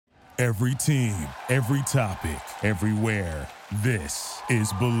Every team, every topic, everywhere. This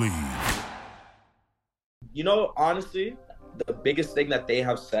is Believe. You know, honestly, the biggest thing that they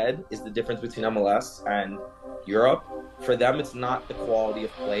have said is the difference between MLS and Europe. For them, it's not the quality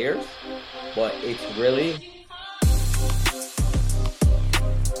of players, but it's really...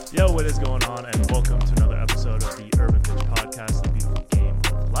 Yo, what is going on? And welcome to another episode of the Urban Pitch Podcast, the beautiful game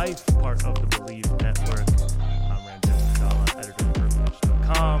of life, part of the Believe Network. I'm Ramsey Abdallah, editor of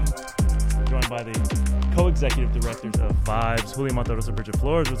urbanpitch.com, joined by the co-executive directors of Vibes, Julio Montoros and Bridget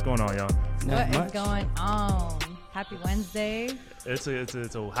Flores. What's going on, y'all? What is going on? Happy Wednesday. It's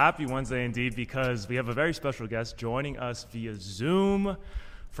a happy Wednesday indeed, because we have a very special guest joining us via Zoom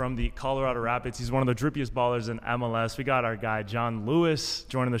from the Colorado Rapids. He's one of the drippiest ballers in MLS. We got our guy, John Lewis,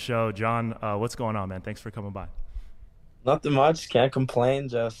 joining the show. John, what's going on, man? Thanks for coming by. Nothing much. Can't complain.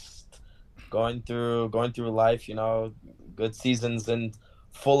 Just going through life, you know. Good season's in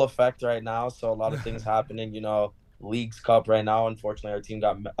full effect right now, so a lot of things happening, you know. Leagues Cup right now. Unfortunately, our team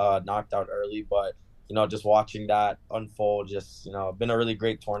got knocked out early, but, you know, just watching that unfold, just, you know, been a really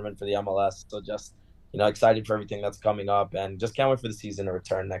great tournament for the MLS. So just, you know, excited for everything that's coming up, and just can't wait for the season to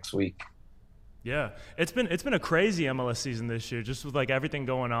return next week. Yeah, it's been a crazy MLS season this year, just with like everything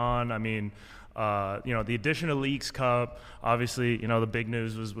going on. I mean, you know, the addition of Leagues Cup, obviously, you know, the big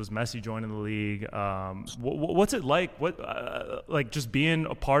news was Messi joining the league. What's it like? Like just being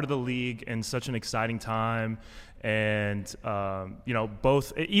a part of the league in such an exciting time, and you know,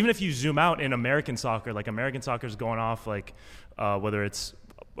 both, even if you zoom out in American soccer, like American soccer is going off, like whether it's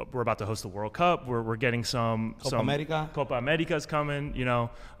we're about to host the World Cup. We're getting some Copa America is coming. You know,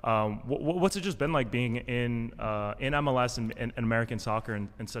 what's it just been like being in MLS and American soccer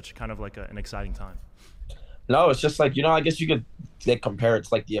in such kind of like an exciting time? No, it's just like, you know, I guess you could compare it to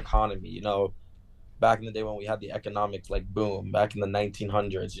like the economy. You know, back in the day when we had the economic like boom back in the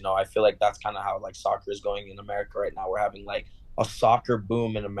 1900s. You know, I feel like that's kind of how like soccer is going in America right now. We're having like a soccer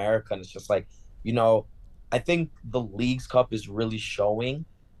boom in America, and it's just like, you know, I think the Leagues Cup is really showing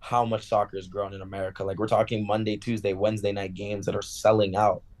how much soccer has grown in America. Like, we're talking Monday, Tuesday, Wednesday night games that are selling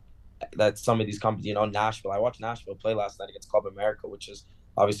out. That some of these companies, you know, Nashville. I watched Nashville play last night against Club America, which is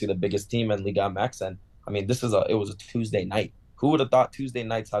obviously the biggest team in Liga MX. And I mean, it was a Tuesday night. Who would have thought Tuesday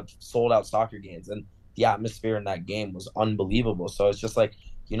nights had sold out soccer games? And the atmosphere in that game was unbelievable. So it's just like,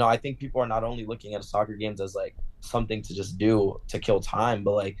 you know, I think people are not only looking at soccer games as like something to just do to kill time,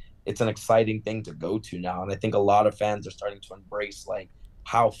 but like it's an exciting thing to go to now. And I think a lot of fans are starting to embrace like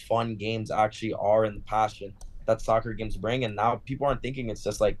how fun games actually are and the passion that soccer games bring. And now people aren't thinking it's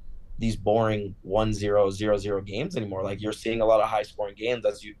just like these boring 1-0, 0-0 games anymore. Like, you're seeing a lot of high scoring games,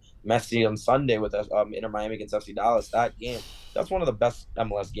 as you Messi on Sunday with Inter Miami against FC Dallas. That game, that's one of the best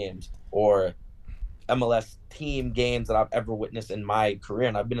MLS games or MLS team games that I've ever witnessed in my career.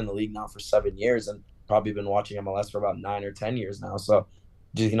 And I've been in the league now for 7 years and probably been watching MLS for about 9 or 10 years now. So,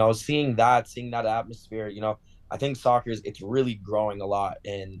 you know, seeing that atmosphere, you know, I think it's really growing a lot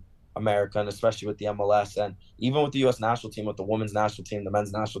in America, and especially with the MLS, and even with the U.S. national team, with the women's national team, the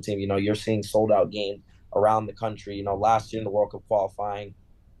men's national team. You know, you're seeing sold out games around the country. You know, last year in the World Cup qualifying,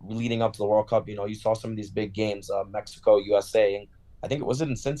 leading up to the World Cup, you know, you saw some of these big games, Mexico, USA, and I think it was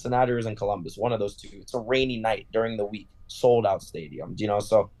in Cincinnati or in Columbus, one of those two. It's a rainy night during the week, sold out stadiums. You know,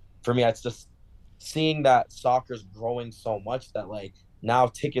 so for me, it's just seeing that soccer's growing so much that like, now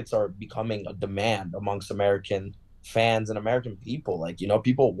tickets are becoming a demand amongst American fans and American people. Like, you know,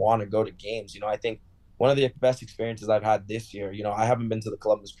 people want to go to games. You know, I think one of the best experiences I've had this year, you know, I haven't been to the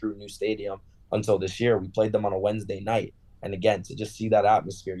Columbus Crew new stadium until this year. We played them on a Wednesday night. And again, to just see that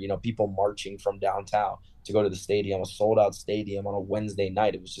atmosphere, you know, people marching from downtown to go to the stadium, a sold out stadium on a Wednesday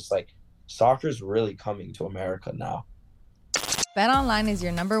night. It was just like, soccer's really coming to America now. BetOnline is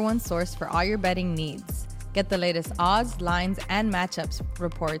your #1 source for all your betting needs. Get the latest odds, lines, and matchups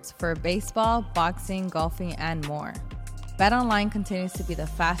reports for baseball, boxing, golfing, and more. BetOnline continues to be the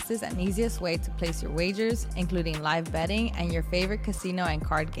fastest and easiest way to place your wagers, including live betting and your favorite casino and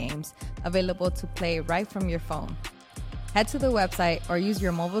card games, available to play right from your phone. Head to the website or use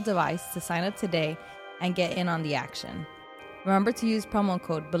your mobile device to sign up today and get in on the action. Remember to use promo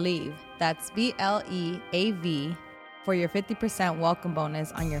code BELIEVE, that's BLEAV, for your 50% welcome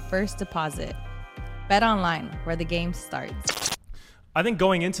bonus on your first deposit. Bet online, where the game starts. I think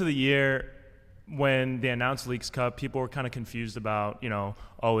going into the year, when they announced Leagues Cup, people were kind of confused about, you know,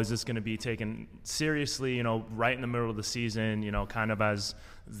 oh, is this going to be taken seriously, you know, right in the middle of the season, you know, kind of as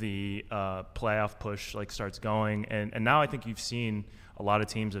the playoff push like starts going. And now I think you've seen a lot of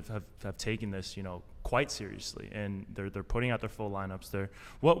teams have taken this, you know, quite seriously, and they're putting out their full lineups there.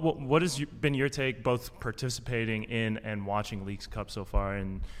 What has been your take, both participating in and watching Leagues Cup so far,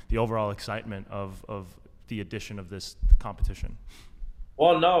 and the overall excitement of the addition of this competition?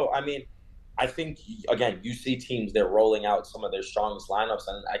 Well, no, I mean, I think, again, you see teams, they're rolling out some of their strongest lineups.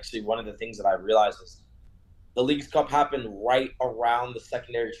 And actually, one of the things that I realized is the Leagues Cup happened right around the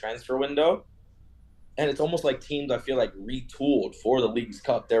secondary transfer window. And it's almost like teams, I feel like, retooled for the Leagues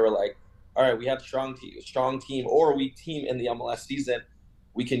Cup. They were like, all right, we had a strong team, or a weak team in the MLS season.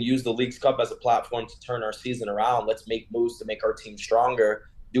 We can use the Leagues Cup as a platform to turn our season around. Let's make moves to make our team stronger,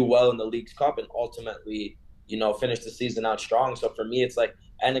 do well in the Leagues Cup, and ultimately, finish the season out strong. So for me, it's like,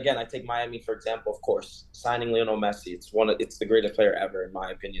 and again, I take Miami for example. Of course, signing Lionel Messi, it's the greatest player ever in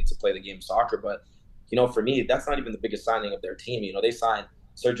my opinion to play the game of soccer. But for me, that's not even the biggest signing of their team. They signed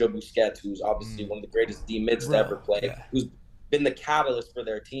Sergio Busquets, who's obviously one of the greatest D mids to ever play, who's been the catalyst for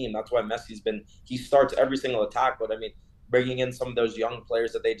their team. That's why he starts every single attack. But I mean, bringing in some of those young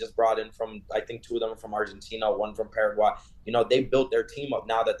players that they just brought in from, I think 2 of them are from Argentina, 1 from Paraguay. They built their team up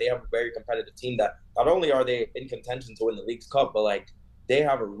now that they have a very competitive team that not only are they in contention to win the Leagues Cup, but like they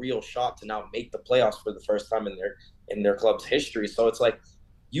have a real shot to now make the playoffs for the first time in their club's history. So it's like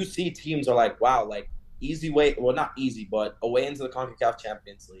you see teams are like, wow, like easy way, well, not easy, but a way into the CONCACAF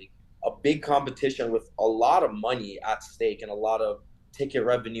Champions League, a big competition with a lot of money at stake and a lot of ticket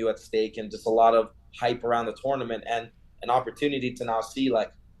revenue at stake and just a lot of hype around the tournament, and an opportunity to now see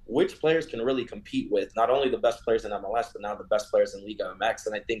like which players can really compete with not only the best players in MLS, but now the best players in Liga MX.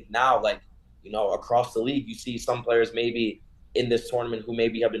 And I think now, like, across the league, you see some players maybe in this tournament who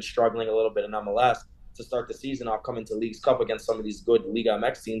maybe have been struggling a little bit in MLS to start the season off, coming to Leagues Cup against some of these good Liga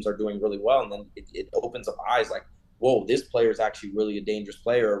MX teams are doing really well. And then it opens up eyes like, whoa, this player is actually really a dangerous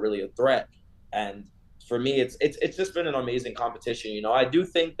player or really a threat. And for me, it's just been an amazing competition. I do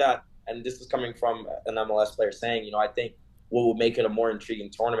think that, and this is coming from an MLS player saying, I think what will make it a more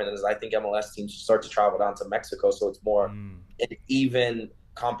intriguing tournament is I think MLS teams should start to travel down to Mexico so it's more an even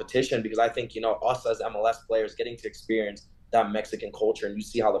competition, because I think, us as MLS players getting to experience that Mexican culture, and you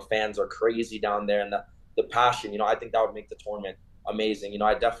see how the fans are crazy down there and the passion, I think that would make the tournament amazing.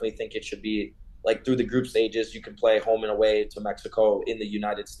 I definitely think it should be like through the group stages, you can play home and away to Mexico in the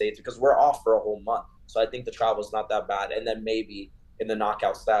United States because we're off for a whole month. So I think the travel is not that bad. And then maybe in the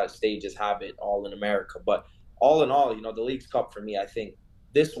knockout stages have it all in America. But all in all, the Leagues Cup for me, I think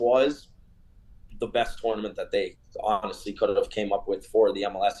this was the best tournament that they honestly could have came up with for the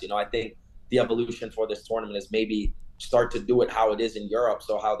MLS. I think the evolution for this tournament is maybe start to do it how it is in Europe.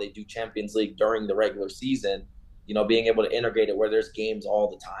 So how they do Champions League during the regular season, being able to integrate it where there's games all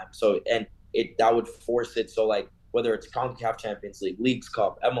the time. So, and that would force it. So like whether it's CONCACAF Champions League, Leagues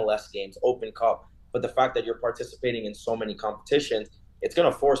Cup, MLS games, Open Cup, but the fact that you're participating in so many competitions, it's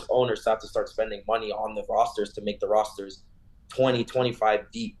going to force owners to have to start spending money on the rosters to make the rosters 20, 25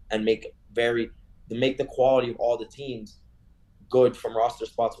 deep and make the quality of all the teams good from roster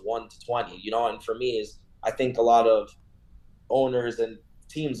spots 1 to 20, and for me is, I think a lot of owners and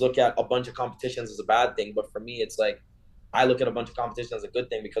teams look at a bunch of competitions as a bad thing. But for me, it's like, I look at a bunch of competition as a good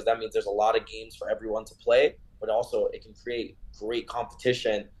thing because that means there's a lot of games for everyone to play, but also it can create great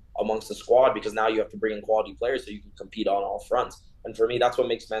competition amongst the squad because now you have to bring in quality players so you can compete on all fronts. And for me, that's what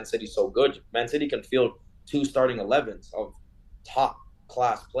makes Man City so good. Man City can field 2 starting 11s of top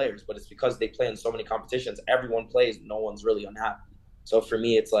class players, but it's because they play in so many competitions. Everyone plays, no one's really unhappy. So for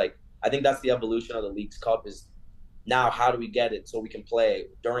me, it's like, I think that's the evolution of the Leagues Cup is now how do we get it so we can play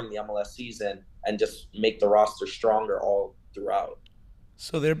during the MLS season and just make the roster stronger all throughout.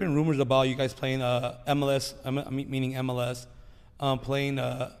 So there have been rumors about you guys playing MLS, meaning MLS, playing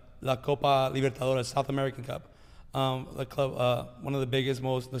La Copa Libertadores, South American Cup, the club, one of the biggest,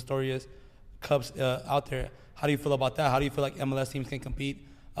 most notorious cups out there. How do you feel about that? How do you feel like MLS teams can compete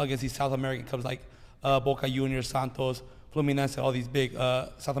against these South American clubs like Boca Juniors, Santos, Fluminense, all these big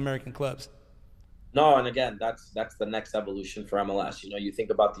South American clubs? No, and again, that's the next evolution for MLS. You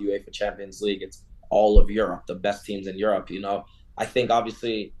think about the UEFA Champions League, it's all of Europe, the best teams in Europe. I think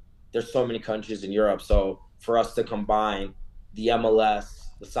obviously there's so many countries in Europe. So for us to combine the MLS,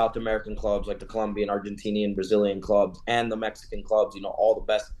 the South American clubs like the Colombian, Argentinian, Brazilian clubs, and the Mexican clubs, all the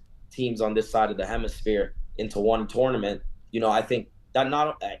best teams on this side of the hemisphere into one tournament, I think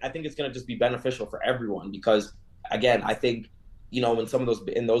it's going to just be beneficial for everyone because, again, I think in some of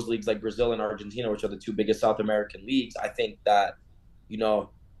those leagues like Brazil and Argentina, which are the 2 biggest South American leagues, I think that,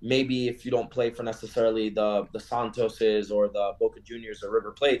 maybe if you don't play for necessarily the Santoses or the Boca Juniors or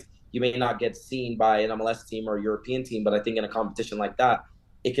River Plates, you may not get seen by an MLS team or a European team. But I think in a competition like that,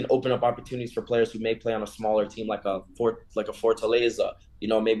 it can open up opportunities for players who may play on a smaller team like a Fortaleza. You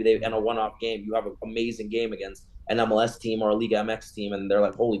know, maybe they in a one-off game, you have an amazing game against an MLS team or a Liga MX team, and they're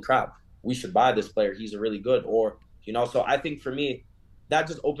like, holy crap, we should buy this player. He's a really good. Or, you know, so I think for me, that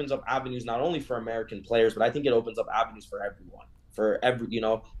just opens up avenues not only for American players, but I think it opens up avenues for everyone. For every, you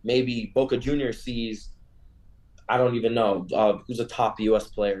know, maybe Boca Juniors sees, I don't even know who's a top U.S.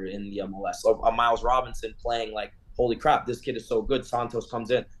 player in the MLS. Miles Robinson playing like, holy crap, this kid is so good. Santos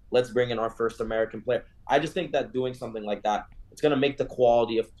comes in. Let's bring in our first American player. I just think that doing something like that, it's going to make the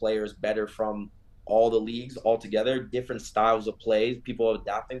quality of players better from all the leagues altogether, different styles of plays, people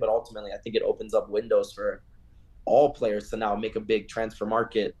adapting. But ultimately, I think it opens up windows for all players to now make a big transfer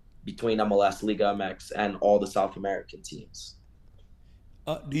market between MLS, Liga MX, and all the South American teams.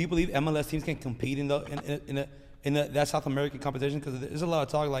 Do you believe MLS teams can compete in that South American competition? Because there's a lot of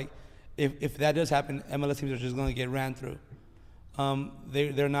talk like if that does happen, MLS teams are just going to get ran through.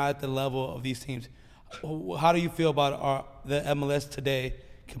 They're not at the level of these teams. How do you feel about the MLS today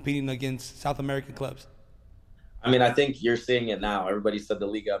competing against South American clubs? I mean, I think you're seeing it now. Everybody said the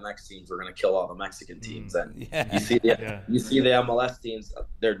Liga MX teams were going to kill all the Mexican teams, and you see the MLS teams.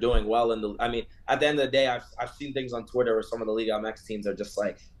 They're doing well in the. I mean, at the end of the day, I've seen things on Twitter where some of the Liga MX teams are just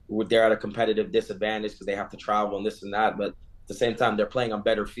like they're at a competitive disadvantage because they have to travel and this and that. But at the same time, they're playing on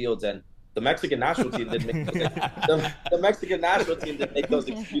better fields, and the Mexican national team didn't make the Mexican national team didn't make those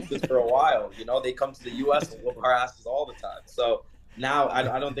excuses for a while. You know, they come to the U.S. and whoop our asses all the time. So now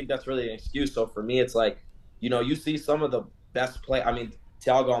I don't think that's really an excuse. So for me, it's like, you know, you see some of the best play. I mean,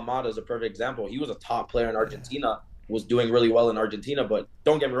 Thiago Almada is a perfect example. He was a top player in Argentina, was doing really well in Argentina, but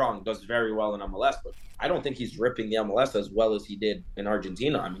don't get me wrong, does very well in MLS. But I don't think he's ripping the MLS as well as he did in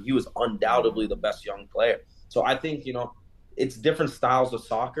Argentina. I mean, he was undoubtedly the best young player. So I think, you know, it's different styles of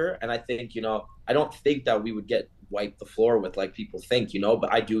soccer. And I think, you know, I don't think that we would get wiped the floor with like people think, you know,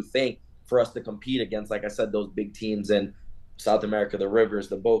 but I do think for us to compete against, like I said, those big teams in South America, the Rivers,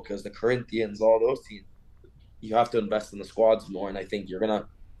 the Bocas, the Corinthians, all those teams, you have to invest in the squads more. And I think your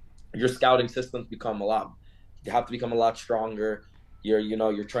scouting systems have to become a lot stronger.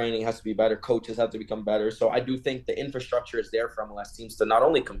 Your training has to be better. Coaches have to become better. So I do think the infrastructure is there for MLS teams to not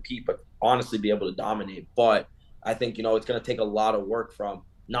only compete, but honestly be able to dominate. But I think, you know, it's going to take a lot of work from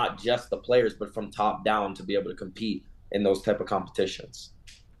not just the players, but from top down to be able to compete in those type of competitions.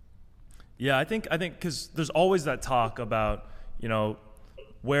 Yeah, I think because there's always that talk about, you know,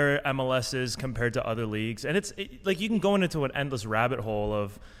 where MLS is compared to other leagues. And like you can go into an endless rabbit hole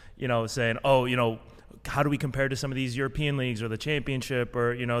of, you know, saying, oh, you know, how do we compare to some of these European leagues or the Championship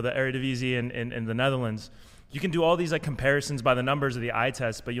or, you know, the Eredivisie in the Netherlands? You can do all these like comparisons by the numbers of the eye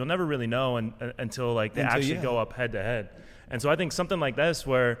test, but you'll never really know until like they actually go up head to head. And so I think something like this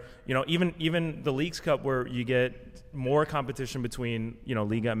where, you know, even the Leagues Cup where you get more competition between, you know,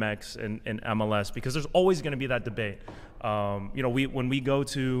 Liga MX and MLS, because there's always going to be that debate. You know, when we go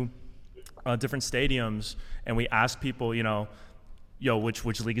to different stadiums and we ask people, you know,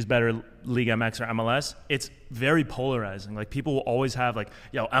 which league is better, Liga MX or MLS? It's very polarizing. Like people will always have like,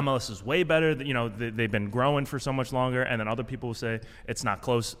 MLS is way better. You know, they've been growing for so much longer. And then other people will say it's not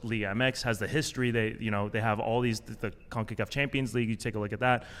close. Liga MX has the history. They have all these, the CONCACAF Champions League. You take a look at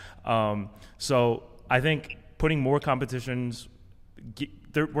that. So I think putting more competitions,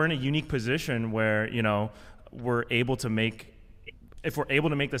 we're in a unique position where, you know, if we're able to make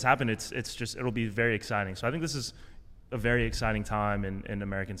this happen, it'll be very exciting. So I think this is a very exciting time in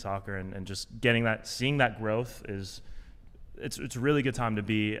American soccer, and just seeing that growth it's a really good time to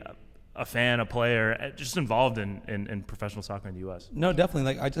be a fan, a player, just involved in professional soccer in the U.S. No, definitely.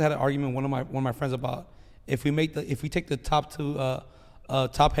 Like I just had an argument with one of my friends about if we take the top two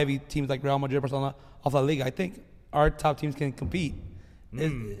top heavy teams like Real Madrid, Barcelona off La Liga, I think our top teams can compete.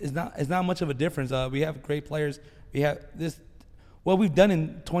 It's not much of a difference. We have great players. We have what we've done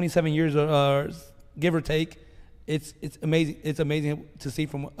in 27 years, give or take. It's amazing. It's amazing to see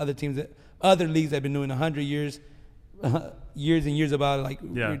from other teams, other leagues that have been doing 100 years, years and years about it. Like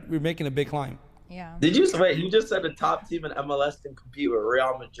we're making a big climb. Yeah. Did you wait? You just said the top team in MLS can compete with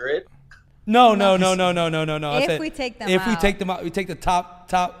Real Madrid? No. If we take them out, we take the top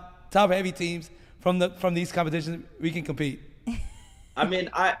heavy teams from these competitions. We can compete. I mean,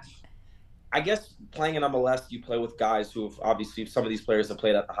 I guess playing in MLS, you play with guys who have obviously, some of these players have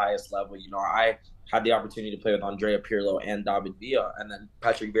played at the highest level. You know, I had the opportunity to play with Andrea Pirlo and David Villa, and then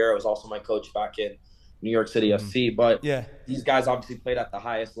Patrick Vieira was also my coach back in New York City FC. But these guys obviously played at the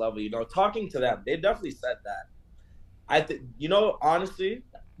highest level. You know, talking to them, they definitely said that. You know, honestly,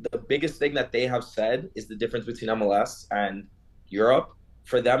 the biggest thing that they have said is the difference between MLS and Europe.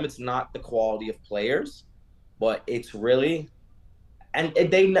 For them, it's not the quality of players, but it's really and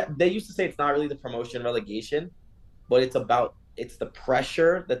they used to say it's not really the promotion relegation, but it's the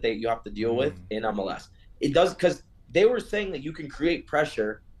pressure that you have to deal with in MLS. It does, because they were saying that you can create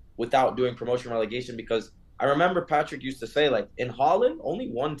pressure without doing promotion relegation, because I remember Patrick used to say, like, in Holland, only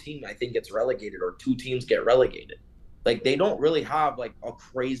one team I think gets relegated, or two teams get relegated. Like, they don't really have like a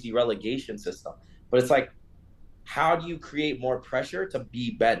crazy relegation system. But it's like, how do you create more pressure to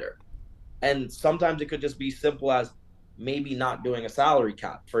be better? And sometimes it could just be simple as maybe not doing a salary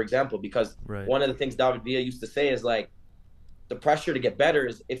cap, for example, because one of the things David Villa used to say is like, the pressure to get better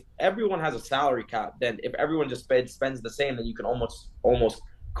is if everyone has a salary cap, then if everyone just spends the same, then you can almost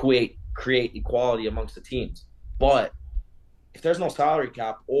create equality amongst the teams. But if there's no salary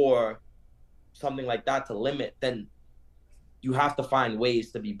cap or something like that to limit, then you have to find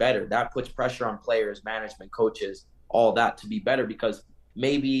ways to be better. That puts pressure on players, management, coaches, all that to be better, because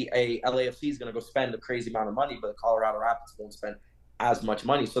maybe a LAFC is going to go spend a crazy amount of money, but the Colorado Rapids won't spend as much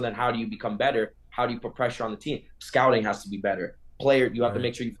money. So then how do you become better? How do you put pressure on the team? Scouting has to be better. You have to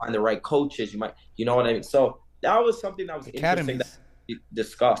make sure you find the right coaches. You know what I mean? So that was something that was interesting that we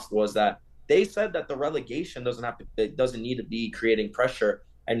discussed, was that they said that the relegation doesn't need to be creating pressure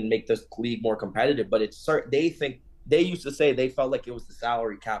and make this league more competitive, but they used to say they felt like it was the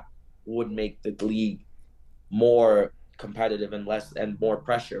salary cap would make the league more competitive and more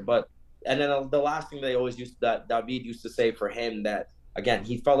pressure. And then the last thing they always David used to say for him, that again,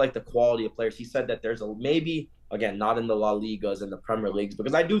 he felt like the quality of players. He said that there's maybe, again, not in the La Ligas and the Premier Leagues,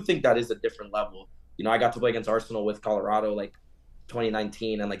 because I do think that is a different level. I got to play against Arsenal with Colorado like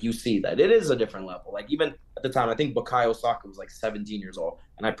 2019, and like you see that it is a different level. Like even at the time, I think Bukayo Saka was like 17 years old,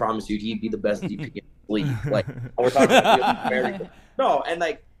 and I promise you he'd be the best DP in the league. Like we're talking about very good. No, and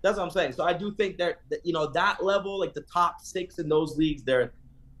like that's what I'm saying. So I do think that that level, like the top 6 in those leagues,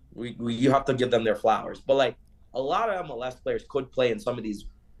 you have to give them their flowers. But like a lot of MLS players could play in some of these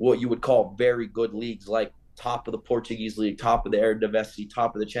what you would call very good leagues, like top of the Portuguese league, top of the Eredivisie,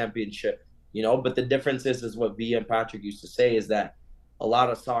 top of the Championship. But the difference is what Villa and Patrick used to say, is that a lot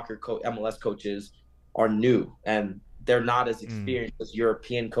of MLS coaches are new and they're not as experienced as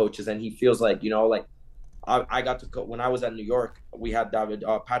European coaches. And he feels like, I got to when I was at New York, we had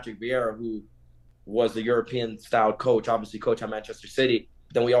Patrick Vieira, who was a European style coach, obviously coach at Manchester City.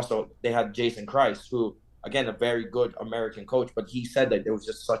 Then they had Jason Christ, who, again, a very good American coach, but he said that there was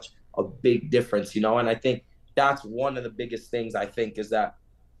just such a big difference, and I think that's one of the biggest things, I think, is that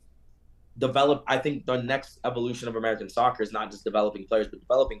I think the next evolution of American soccer is not just developing players, but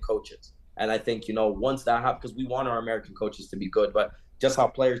developing coaches. And I think, once that happens, because we want our American coaches to be good, but just how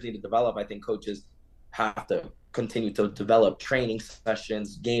players need to develop, I think coaches have to continue to develop training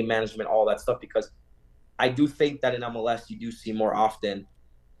sessions, game management, all that stuff, because I do think that in MLS you do see more often,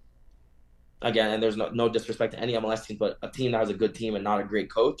 again, and there's no disrespect to any MLS team, but a team that has a good team and not a great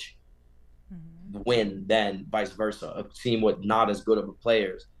coach win, then vice versa. A team with not as good of a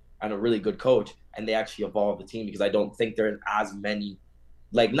players and a really good coach, and they actually evolve the team, because I don't think there are as many,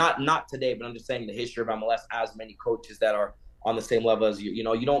 like not today, but I'm just saying the history of MLS, as many coaches that are on the same level as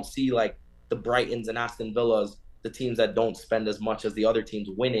you don't see like the Brightons and Aston Villas, the teams that don't spend as much as the other teams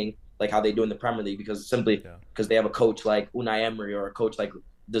winning, like how they do in the Premier League, because they have a coach like Unai Emery or a coach like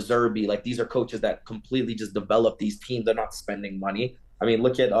De Zerbi. Like these are coaches that completely just develop these teams. They're not spending money. I mean,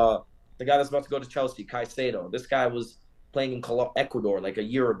 look at the guy that's about to go to Chelsea, Caicedo. This guy was playing in Ecuador like a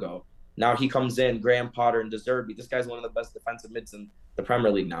year ago. Now he comes in, Graham Potter and De Zerbi. This guy's one of the best defensive mids in the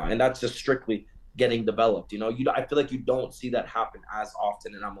Premier League now, and that's just strictly getting developed. I feel like you don't see that happen as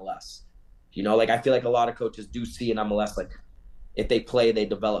often in MLS. Like I feel like a lot of coaches do see in MLS, like if they play, they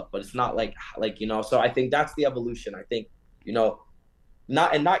develop, but it's not like. So I think that's the evolution. I think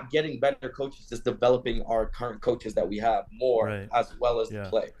not getting better coaches, just developing our current coaches that we have more, as well as the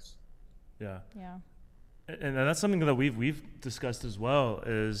players. Yeah. And that's something that we've discussed as well,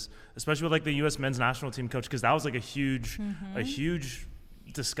 is especially with like the U.S. men's national team coach, because that was like a huge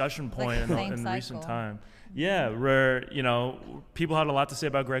discussion point in recent time. Yeah, where people had a lot to say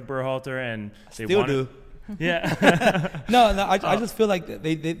about Greg Berhalter, and they still do. Yeah. No, I just feel like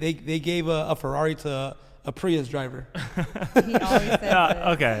they gave a Ferrari to a Prius driver. He always says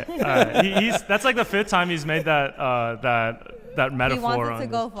okay. All right. That's like the 5th time he's made that metaphor. He wants it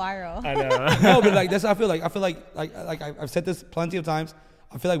to go viral. I know. No, but like that's I feel like I've said this plenty of times.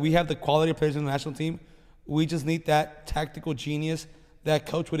 I feel like we have the quality of players in the national team. We just need that tactical genius that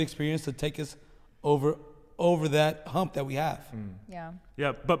coach would experience to take us over that hump that we have. Yeah,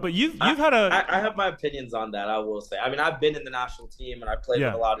 but you've had a. I have my opinions on that. I will say. I mean, I've been in the national team and I played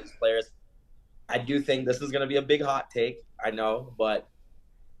with a lot of these players. I do think this is going to be a big hot take. I know, but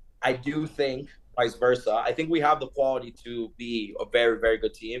I do think vice versa. I think we have the quality to be a very, very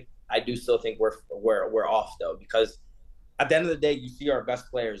good team. I do still think we're off though, because at the end of the day, you see our best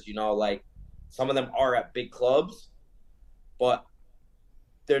players. Like some of them are at big clubs, but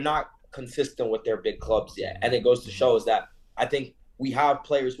they're not consistent with their big clubs yet. And it goes to show is that I think we have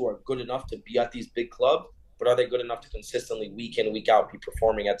players who are good enough to be at these big clubs, but are they good enough to consistently week in, week out be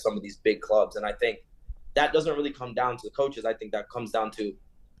performing at some of these big clubs? And I think that doesn't really come down to the coaches. I think that comes down to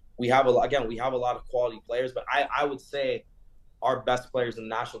we have a lot of quality players, but I would say our best players in the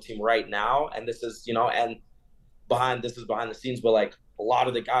national team right now, and this is behind the scenes, but like a lot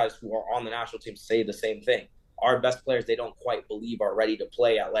of the guys who are on the national team say the same thing. Our best players, they don't quite believe are ready to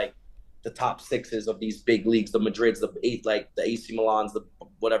play at like the top sixes of these big leagues, the Madrids, the AC Milans, the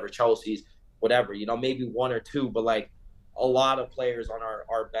whatever, Chelsea's, whatever, maybe one or two, but like a lot of players on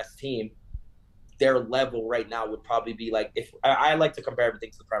our best team, their level right now would probably be like, if I like to compare everything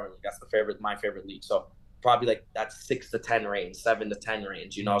to the Premier League. That's my favorite league. So probably like that 6 to 10 range, 7 to 10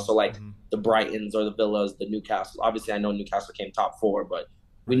 range, So like the Brightons or the Villas, the Newcastle. Obviously, I know Newcastle came top 4, but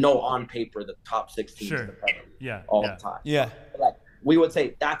we know on paper the top 6 teams in the Premier League all the time. Yeah. But like we would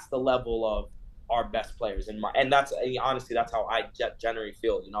say that's the level of our best players and that's honestly that's how I generally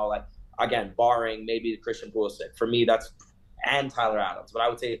feel. Like again, barring maybe the Christian Pulisic, for me that's and Tyler Adams, but I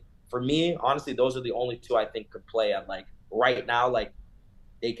would say for me, honestly, those are the only two I think could play at like right now. Like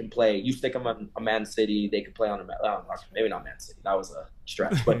they can play. You stick them on a Man City, they could play on maybe not Man City. That was a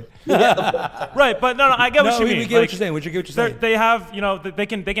stretch, but right. But no, I get what you mean. We get what you're saying. We get what you're saying. They have, they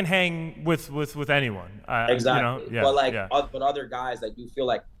can hang with anyone. Exactly. But other guys I do feel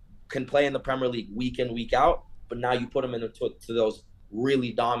like can play in the Premier League week in, week out. But now you put them into those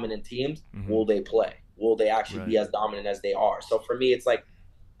really dominant teams. Mm-hmm. Will they play? Will they actually be as dominant as they are? So for me, it's like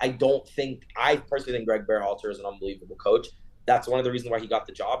I personally think Greg Berhalter is an unbelievable coach. That's one of the reasons why he got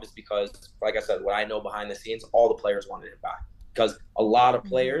the job is because, like I said, what I know behind the scenes, all the players wanted him back because a lot of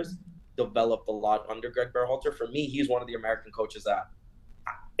players developed a lot under Greg Berhalter. For me, he's one of the American coaches that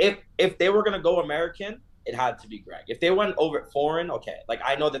if they were going to go American, it had to be Greg. If they went over foreign, okay. Like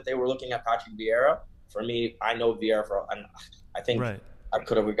I know that they were looking at Patrick Vieira. For me, I know Vieira and I think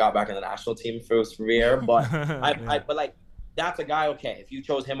we got back in the national team if it was for Vieira, but but like that's a guy. Okay, if you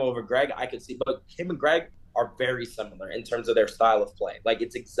chose him over Greg, I could see. But him and Greg are very similar in terms of their style of play. Like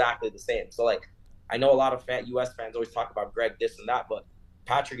it's exactly the same. So like I know a lot of US fans always talk about Greg this and that, but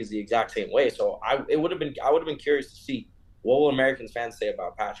Patrick is the exact same way. So I would have been curious to see what will American fans say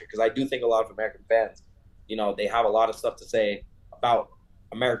about Patrick, because I do think a lot of American fans, they have a lot of stuff to say about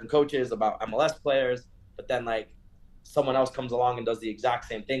American coaches, about MLS players, but then like someone else comes along and does the exact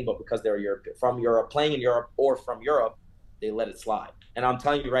same thing, but because they're from Europe, playing in Europe or from Europe, they let it slide. And I'm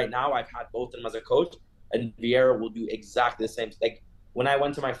telling you right now, I've had both of them as a coach, and Vieira will do exactly the same. Like when I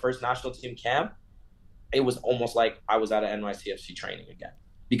went to my first national team camp, it was almost like I was at an NYCFC training again,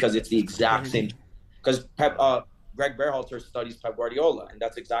 because it's the exact same. Because Greg Berhalter studies Pep Guardiola, and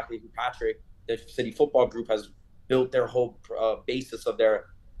that's exactly who Patrick, the City Football Group, has built their whole basis of their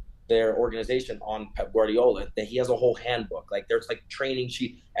organization on Pep Guardiola. That he has a whole handbook. Like there's like training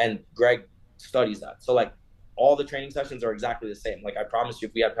sheet, and Greg studies that. So like all the training sessions are exactly the same. Like I promise you,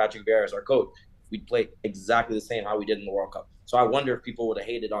 if we had Patrick Vieira as our coach, we'd play exactly the same how we did in the World Cup. So I wonder if people would have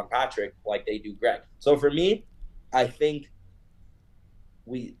hated on Patrick like they do Greg. So for me, I think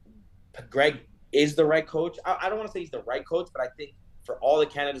Greg is the right coach. I don't want to say he's the right coach, but I think for all the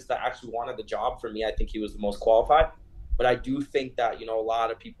candidates that actually wanted the job, for me, I think he was the most qualified. But I do think that, a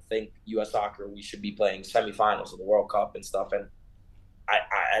lot of people think U.S. soccer, we should be playing semifinals of the World Cup and stuff. And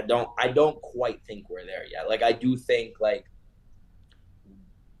I don't quite think we're there yet. Like, I do think,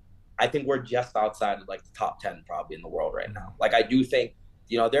 I think we're just outside of, the top 10 probably in the world right now. Like, I do think,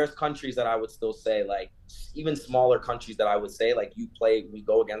 there's countries that I would still say, even smaller countries that I would say, we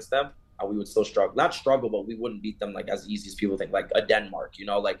go against them, and we would still struggle. Not struggle, but we wouldn't beat them, as easy as people think, like a Denmark,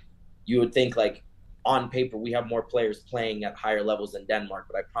 you would think, on paper, we have more players playing at higher levels than Denmark,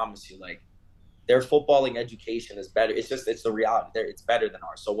 but I promise you, their footballing education is better. It's the reality. It's better than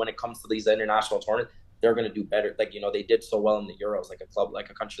ours. So when it comes to these international tournaments, they're going to do better. They did so well in the Euros,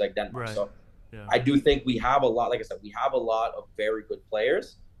 a country like Denmark. Right. So yeah. I do think we have a lot, like I said, we have a lot of very good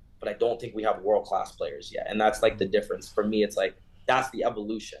players, but I don't think we have world-class players yet. And that's the difference. For me, it's that's the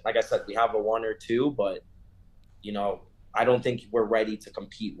evolution. Like I said, we have a one or two, but, I don't think we're ready to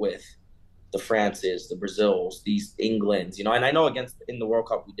compete with the Frances, the Brazils, these Englands, and I know in the World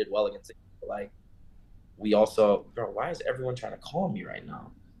Cup, we did well against England, but we also, why is everyone trying to call me right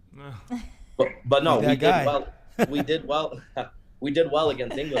now? But no, we did well. We did well. We did well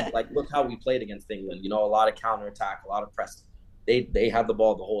against England. Look how we played against England. A lot of counterattack, a lot of press. they have the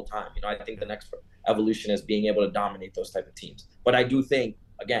ball the whole time. You know, I think the next evolution is being able to dominate those type of teams. But I do think,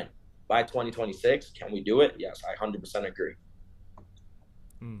 again, by 2026, can we do it? Yes, I 100% agree.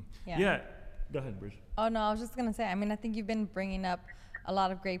 Yeah. Go ahead, Bruce. Oh, no, I was just going to say, I mean, I think you've been bringing up a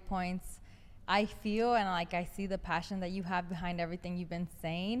lot of great points. I feel and like I see the passion that you have behind everything you've been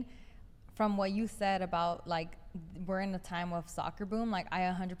saying. From what you said about like we're in a time of soccer boom, like I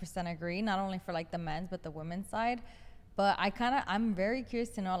 100% agree, not only for like the men's but the women's side. But I'm very curious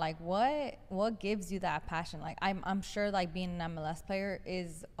to know like what gives you that passion. Like I'm sure like being an MLS player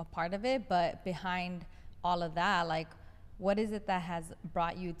is a part of it, but behind all of that, like what is it that has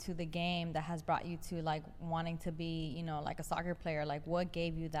brought you to the game, that has brought you to like wanting to be, you know, like a soccer player? Like what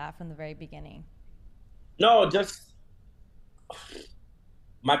gave you that from the very beginning? No, just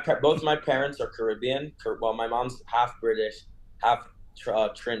both my parents are Caribbean. Well, my mom's half British, half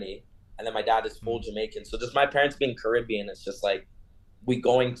Trini, and then my dad is full Jamaican. So just my parents being Caribbean, it's just like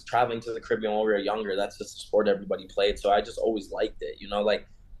traveling to the Caribbean when we were younger. That's just a sport everybody played. So I just always liked it. You know, like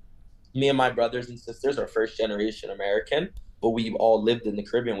me and my brothers and sisters are first generation American, but we all lived in the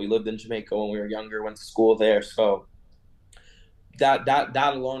Caribbean. We lived in Jamaica when we were younger, went to school there. So that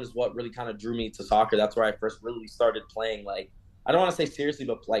alone is what really kind of drew me to soccer. That's where I first really started playing. Like, I don't want to say seriously,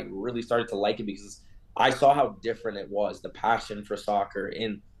 but like really started to like it because I saw how different it was, the passion for soccer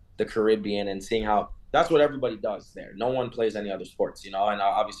in the Caribbean, and seeing how that's what everybody does there. No one plays any other sports, you know, and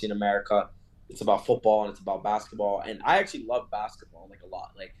obviously in America, it's about football and it's about basketball. And I actually love basketball like a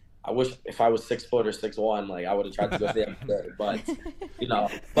lot. Like, I wish if I was 6 foot or 6'1", like I would have tried to go to the NBA, but you know,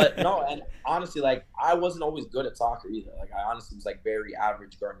 but no. And honestly, like I wasn't always good at soccer either. Like I honestly was like very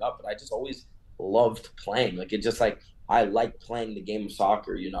average growing up, but I just always loved playing. Like it just like I like playing the game of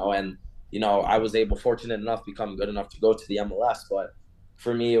soccer, you know. And you know, I was fortunate enough, become good enough to go to the MLS. But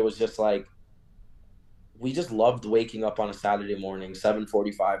for me, it was just like we just loved waking up on a Saturday morning,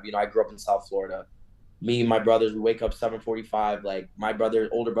 7:45. You know, I grew up in South Florida. Me and my brothers, we wake up 7:45. Like my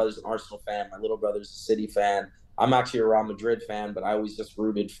older brother's an Arsenal fan. My little brother's a City fan. I'm actually a Real Madrid fan, but I always just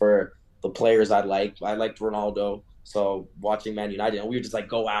rooted for the players I liked. I liked Ronaldo. So watching Man United, and we would just like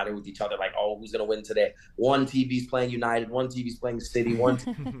go at it with each other, like, oh, who's gonna win today? One TV's playing United, one TV's playing City,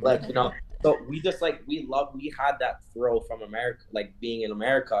 like, you know. So we just like we had that thrill from America, like being in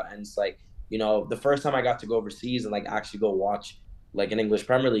America, and it's like, you know, the first time I got to go overseas and like actually go watch like an English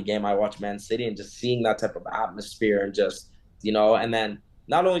Premier League game, I watched Man City, and just seeing that type of atmosphere and just, you know, and then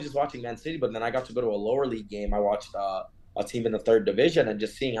not only just watching Man City, but then I got to go to a lower league game. I watched a team in the third division, and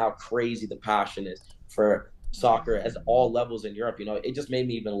just seeing how crazy the passion is for soccer at all levels in Europe, you know, it just made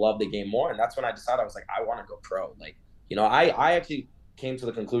me even love the game more. And that's when I decided, I was like, I want to go pro. Like, you know, I actually came to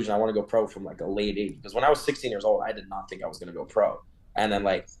the conclusion I want to go pro from like a late age, because when I was 16 years old, I did not think I was going to go pro. And then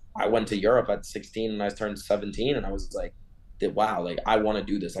like I went to Europe at 16 and I turned 17, and I was like, wow, like I want to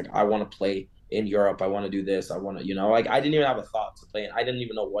do this. Like I want to play in Europe. I want to do this. I want to, you know, like I didn't even have a thought to play. I didn't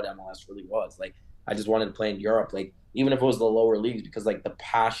even know what MLS really was. Like I just wanted to play in Europe, like even if it was the lower leagues, because like the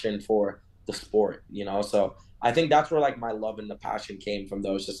passion for the sport, you know. So I think that's where like my love and the passion came from,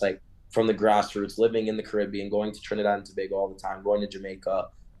 those just like from the grassroots, living in the Caribbean, going to Trinidad and Tobago all the time, going to Jamaica,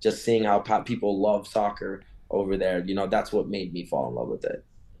 just seeing how people love soccer over there. You know, that's what made me fall in love with it.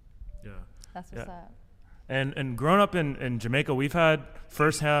 Yeah, That's what's up. And growing up in Jamaica, we've had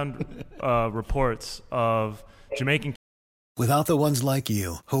firsthand reports of Jamaican. Without the ones like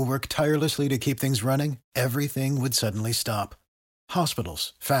you, who work tirelessly to keep things running, everything would suddenly stop.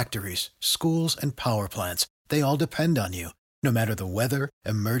 Hospitals, factories, schools, and power plants, they all depend on you. No matter the weather,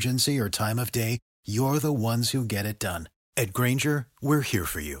 emergency, or time of day, you're the ones who get it done. At Grainger, we're here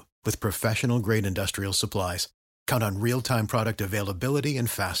for you with professional-grade industrial supplies. Count on real-time product availability and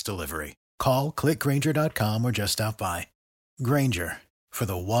fast delivery. Call, clickgrainger.com, or just stop by. Grainger, for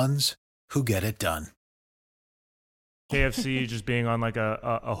the ones who get it done. KFC just being on like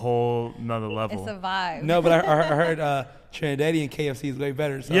a whole nother level. It's a vibe. No, but I heard Trinidadian KFC is way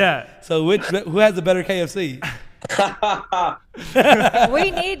better. So, Yeah. So who has the better KFC?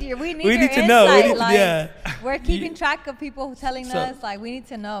 We need your We need insight. to know. Like, we're keeping track of people telling us. Like, we need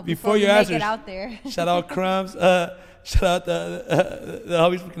to know before you your make answers, it out there. Shout out Crumbs. Shout out the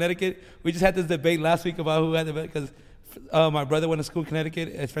homies from Connecticut. We just had this debate last week about who had the best, because my brother went to school in Connecticut.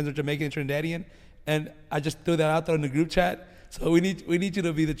 His friends are Jamaican and Trinidadian, and I just threw that out there in the group chat. So we need you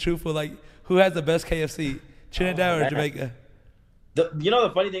to be the truthful. Like, who has the best KFC, Trinidad or Jamaica? You know,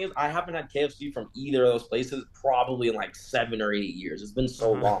 the funny thing is, I haven't had KFC from either of those places probably in like 7 or 8 years. It's been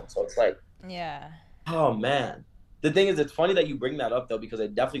so long. So it's like, Yeah. oh man. The thing is, it's funny that you bring that up though, because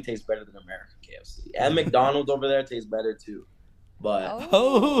it definitely tastes better than American KFC. And McDonald's over there tastes better too. But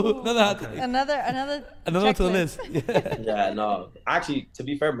Oh, another hot take. Another One to the checklist. list. yeah, no. Actually, to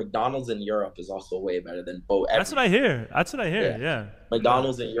be fair, McDonald's in Europe is also way better than both. That's what I hear. Yeah.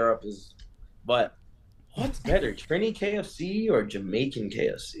 McDonald's in Europe is, but what's better, Trini KFC or Jamaican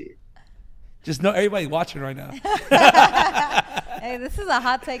KFC? Just know everybody's watching right now. Hey, this is a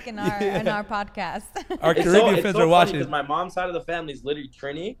hot take in our podcast. Our Caribbean fans are watching. Because my mom's side of the family is literally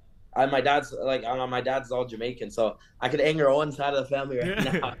Trini. And my dad's my dad's all Jamaican, so I could anger one side of the family right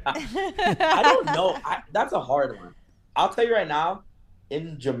now. I don't know. That's a hard one. I'll tell you right now,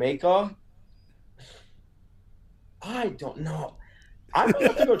 in Jamaica, I don't know. I'm gonna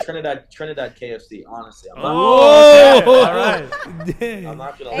have to go Trinidad KFC. Honestly, I'm not. Okay. All right. Dang. I'm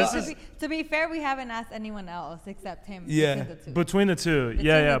not gonna Hey, lie. to be fair, we haven't asked anyone else except him. Yeah. Between the two. Between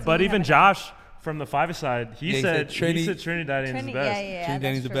Yeah. the two, But we even haven't Josh from the five side, he said said Trini- Trinidadian's the Trini, best. yeah, Trinidadian's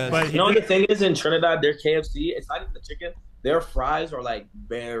that's the true. best. But he You know did- the thing is, in Trinidad, their KFC, it's not even the chicken. Their fries are like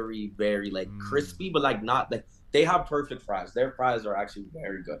very, very like crispy, but like not like they have perfect fries. Their fries are actually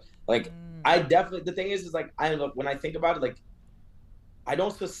very good. Like I definitely, the thing is like when I think about it, like I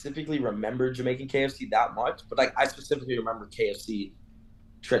don't specifically remember Jamaican KFC that much, but like I specifically remember KFC,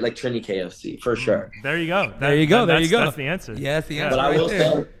 like Trini KFC for sure. There you go. There you go. That's the answer. Yeah, that's the answer. But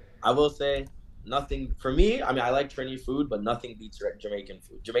right I will say nothing for me. I mean, I like Trini food, but nothing beats Jamaican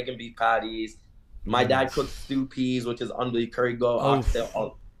food. Jamaican beef patties. My dad cooks stew peas, which is unbelievable. Curry goat,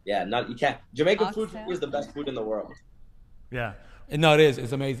 oxtail. Yeah, you can't. Jamaican food for me is the best food in the world. Yeah. No, it is.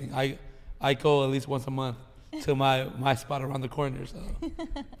 It's amazing. I go at least once a month to my spot around the corner, so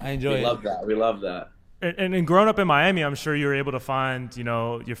I enjoy it. We love that. And growing up in Miami, I'm sure you were able to find,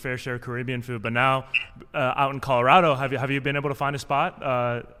 your fair share of Caribbean food. But now, out in Colorado, have you been able to find a spot?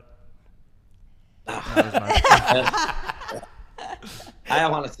 I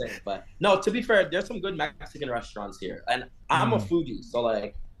don't want to say it, but no, to be fair, there's some good Mexican restaurants here. And I'm a foodie, so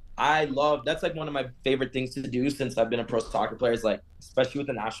like that's like one of my favorite things to do since I've been a pro soccer player, is like, especially with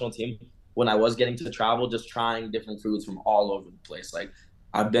the national team, when I was getting to travel, just trying different foods from all over the place. Like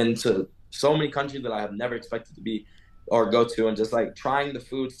I've been to so many countries that I have never expected to be or go to, and just like trying the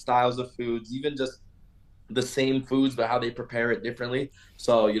food, styles of foods, even just the same foods, but how they prepare it differently.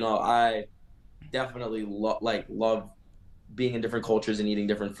 So, I definitely love being in different cultures and eating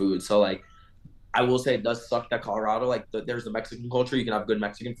different foods. So like, I will say it does suck that Colorado, like there's the Mexican culture. You can have good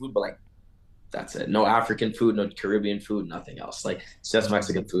Mexican food, but like, that's it. No African food, no Caribbean food, nothing else. Like it's just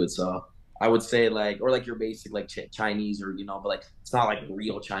Mexican food. So I would say or your basic like Chinese or, but like, it's not like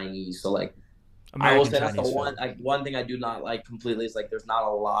real Chinese. So like, American I will say Chinese that's the food. one thing I do not like completely is like, there's not a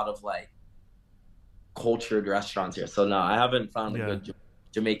lot of like cultured restaurants here. So no, I haven't found a good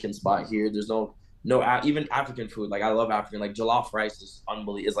Jamaican spot here. There's no even African food. Like I love African, like jollof rice is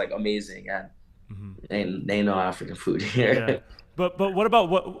like amazing, and they know African food here. Yeah. But what about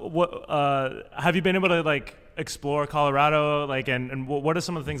what have you been able to like explore Colorado, like, and what are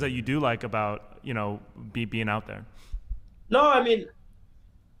some of the things that you do like about being out there? No, I mean,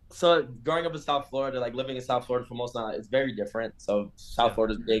 so growing up in South Florida, like living in South Florida for most of the time, it's very different. So South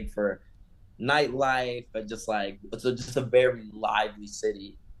Florida is big for nightlife and just like it's just a very lively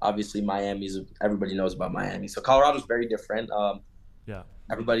city. Obviously, everybody knows about Miami. So Colorado's very different.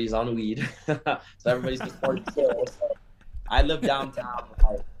 Everybody's on weed, so everybody's just more chill. So I live downtown.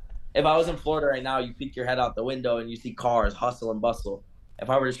 Like, if I was in Florida right now, you peek your head out the window and you see cars, hustle and bustle. If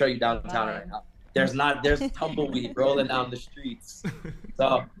I were to show you downtown right now, there's tumbleweed rolling down the streets.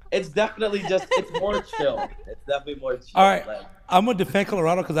 So it's definitely it's more chill. It's definitely more chill. All right. Like, I'm gonna defend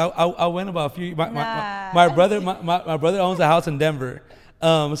Colorado because I went about a few. My brother owns a house in Denver,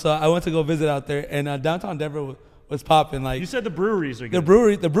 so I went to go visit out there, and downtown Denver was popping. Like You said the breweries are good.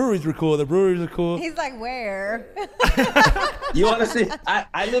 the breweries were cool. The breweries are cool. He's like, where? you want to see?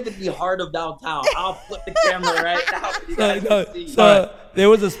 I live in the heart of downtown. I'll flip the camera right now. For you guys to see. So there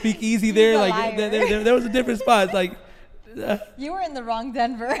was a speakeasy there. a Like liar. there was a different spot. Like, You were in the wrong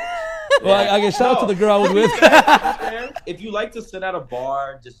Denver. well, I get shout out to the girl I was with. If you like to sit at a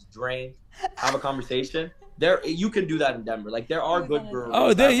bar, just drink, have a conversation, you can do that in Denver. Like there are good breweries.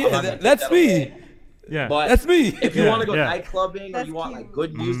 Oh, that's me. Yeah. But That's me. if you want to go Yeah. night clubbing or That's you want cute. like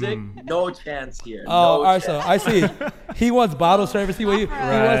good music, no chance here. Oh, No all right. chance. So I see. He wants bottle service. He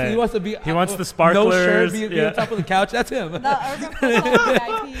wants to be. He wants the No sparklers. shirt. Be Yeah. on top of the couch. That's him. The Urban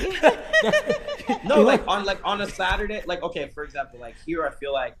Football VIP. No, on a Saturday, like okay, for example, like here I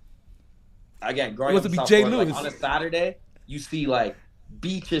feel like again growing wants up to in be South Jay Florida, like, Lewis. on a Saturday, you see like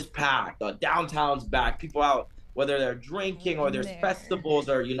beaches packed, downtown's back, people out whether they're drinking or there's festivals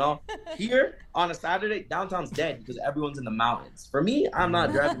or, you know, here on a Saturday, downtown's dead because everyone's in the mountains. For me, I'm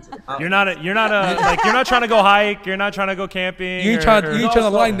not driving to the mountains. You're not trying to go hike. You're not trying to go camping. You trying to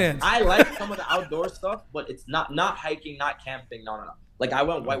line dance. I like some of the outdoor stuff, but it's not hiking, not camping. No. Like I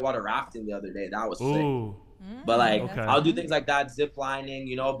went whitewater rafting the other day. That was sick. But like I'll do things like that, zip lining,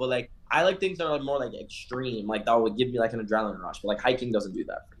 you know. But like I like things that are more like extreme. Like that would give me like an adrenaline rush. But like hiking doesn't do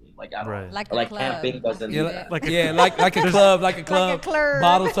that for me. Like I don't. Like camping doesn't do that. Like a club,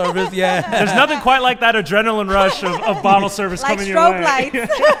 bottle service. Yeah. There's nothing quite like that adrenaline rush of bottle service coming your way. Like strobe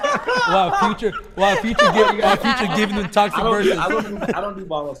lights. While future giving them toxic versions. I don't do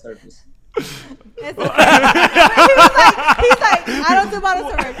bottle service. He's like, I don't do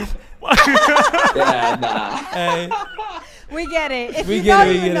bottle service. Yeah, nah. Hey. We get it. If We you get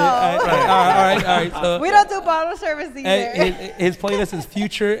know, it. you know. All right. So We don't do bottle service either. his playlist is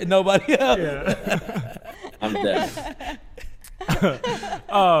Future and nobody else. Yeah. I'm dead.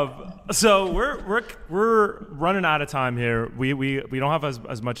 So we're running out of time here. We don't have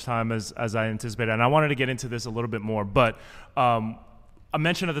as much time as I anticipated, and I wanted to get into this a little bit more. But I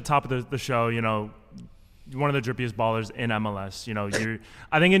mentioned at the top of the show, you know, one of the drippiest ballers in MLS. You know,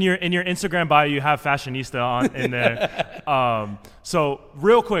 I think in your Instagram bio you have fashionista in there. So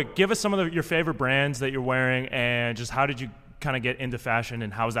real quick, give us some of your favorite brands that you're wearing, and just how did you kind of get into fashion,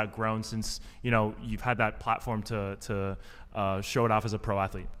 and how has that grown since, you know, you've had that platform to show it off as a pro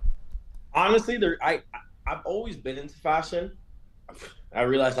athlete? Honestly, I've always been into fashion. I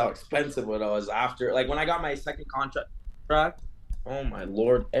realized how expensive it was after, like when I got my second contract. Oh my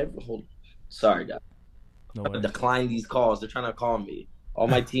Lord! Sorry, guys. No I'm gonna decline these calls. They're trying to call me. All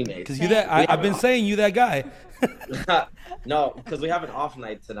my teammates. Because I've been saying you that guy. No, because we have an off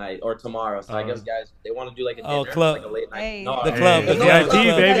night tonight or tomorrow. So I guess guys, they want to do like a dinner, club. like a late night. Hey. No, The club. The The VIP,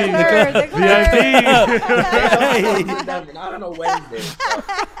 club. baby. VIP. Not on a Wednesday. So.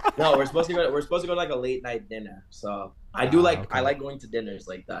 No, we're supposed to go to like a late night dinner. So I do like I like going to dinners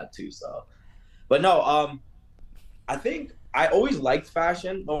like that too. So, but no, I think I always liked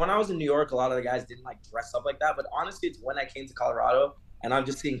fashion, but when I was in New York, a lot of the guys didn't like dress up like that. But honestly, it's when I came to Colorado and I'm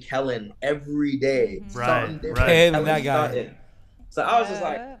just seeing Kellen every day. Right. Kellen, that guy. So I was just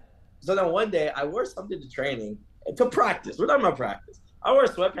like, so then one day I wore something to training, to practice. We're talking about practice. I wear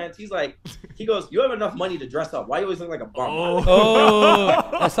sweatpants. He goes, you have enough money to dress up. Why you always look like a bum?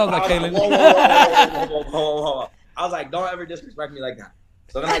 Oh, that sounds like Kalen. Whoa. I was like, don't ever disrespect me like that.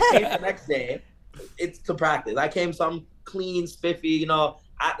 So then I came the next day. It's to practice. I came some clean, spiffy, you know.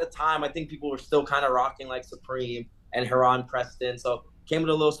 At the time, I think people were still kind of rocking like Supreme and Heron Preston. So came with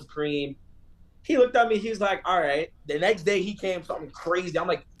a little Supreme. He looked at me. He was like, all right. The next day, he came something crazy. I'm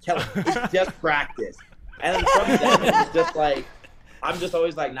like, Kelly, it's just practice. And then from then, it was just like, I'm just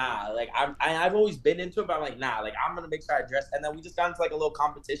always like, nah. Like, I've always been into it, but I'm like, nah. Like, I'm going to make sure I dress. And then we just got into like a little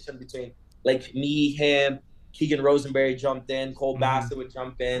competition between like me, him, Keegan Rosenberry jumped in, Cole Bassett would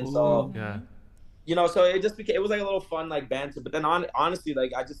jump in. So, you know, so it just became, it was like a little fun, like banter. But then honestly,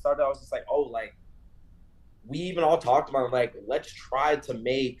 like I was just like, oh, like we even all talked about like, let's try to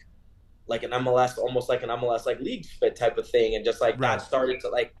make like an MLS, almost like an MLS, like league fit type of thing. And just like that started to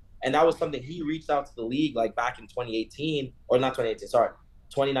like, and that was something he reached out to the league like back in 2018 or not 2018, sorry,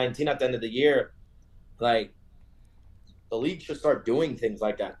 2019 at the end of the year. Like the league should start doing things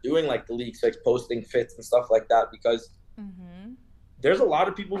like that, doing like the league fix, posting fits and stuff like that, because there's a lot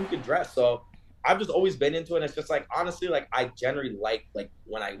of people who can dress. So I've just always been into it. And it's just like, honestly, like I generally like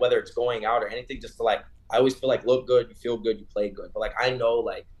when whether it's going out or anything, just to like, I always feel like look good, you feel good, you play good. But like, I know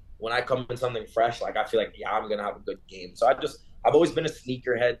like when I come in something fresh, like I feel like, yeah, I'm going to have a good game. So I've always been a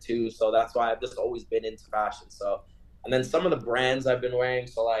sneakerhead too. So that's why I've just always been into fashion. So, and then some of the brands I've been wearing.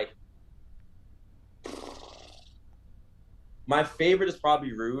 So like, my favorite is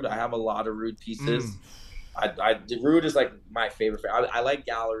probably Rude. I have a lot of Rude pieces. Rude is like my favorite. I like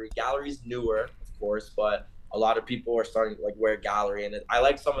Gallery. Gallery's newer, of course, but a lot of people are starting to like wear Gallery, and I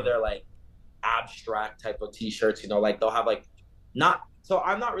like some of their like abstract type of t-shirts. You know, like they'll have like so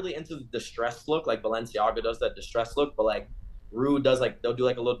I'm not really into the distressed look like Balenciaga does that distressed look, but like Rude does like they'll do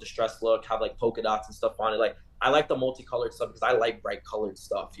like a little distressed look, have like polka dots and stuff on it. Like I like the multicolored stuff because I like bright colored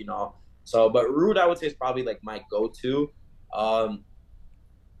stuff, you know. So, but Rude I would say is probably like my go-to.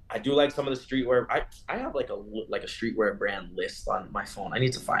 I do like some of the streetwear. I have like a streetwear brand list on my phone. I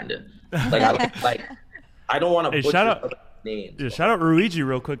need to find it. Like I don't want to butcher names. Yeah, shout out Ruigi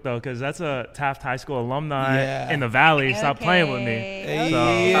real quick though, because that's a Taft High School alumni in the Valley. Stop playing with me. Hey, So,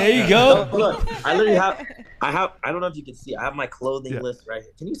 there you go. Look, I literally have. I don't know if you can see. I have my clothing list right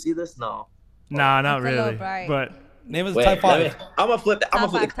here. Can you see this? No. Nah, not It's a little really. bright. But Name is Wait, type 5. I'm gonna flip it. I'm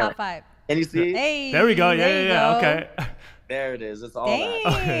gonna flip the Top camera. 5. Can you see? Hey, There we go. there you go. Okay. There it is. It's all Dang.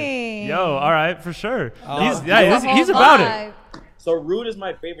 that. Yo, all right, for sure. Oh. He's about it. So Rude is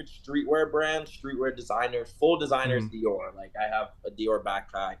my favorite streetwear brand, streetwear designer. Full designer is Mm-hmm. Dior. Like I have a Dior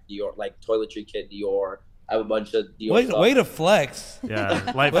backpack, Dior like toiletry kit, Dior. I have a bunch of Dior stuff. Way to flex.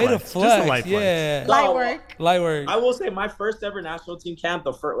 Yeah, light Way to flex. Just a flex. light flex. Yeah. Light No, work. Light work. I will say my first ever national team camp,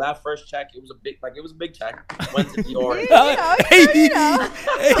 that first check, it was a big check. Went to Dior. Hey,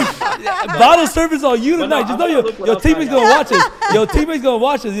 bottle service on you But no, tonight. Just I'm know gonna look what your else teammates I gonna got. watch us. Your teammates gonna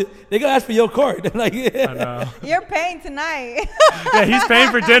watch us. They gonna ask for your card. Like, I know. You're paying tonight. Yeah, he's paying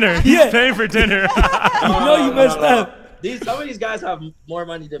for dinner. He's Yeah. paying for dinner. you know you messed up. Some of these guys have more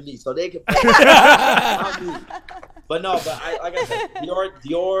money than me, so they can. Not me. But no, like I said,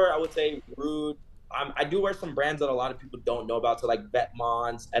 Dior, I would say Rude. I do wear some brands that a lot of people don't know about, so like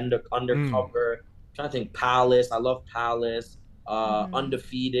Vetements, Undercover. I'm trying to think, Palace. I love Palace.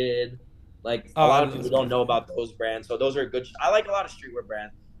 Undefeated. Like a lot of people don't know about those brands, so those are good. I like a lot of streetwear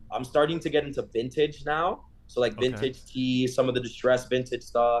brands. I'm starting to get into vintage now, so like vintage tees, some of the distressed vintage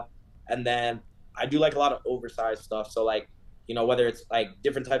stuff, and then I do like a lot of oversized stuff. So like, you know, whether it's like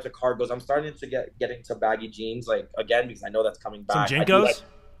different types of cargos, I'm starting to get into baggy jeans, like again, because I know that's coming back. Some Jinkos?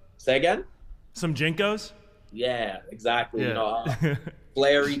 Say again? Some Jinkos? Yeah, exactly. Yeah. You know,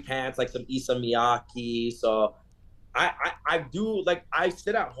 flary pants, like some Issa Miyake. So I do like, I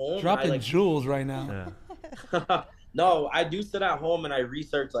sit at home. Dropping and jewels right now. Yeah. No, I do sit at home and I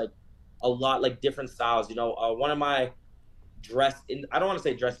research like a lot, like different styles. You know, one of my I don't want to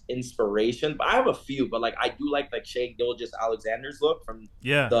say dress inspiration, but I have a few. But like I do like Shea Gilgeous-Alexander's look from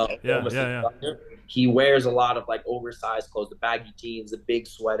Yeah. the Yeah. He wears a lot of like oversized clothes, the baggy jeans, the big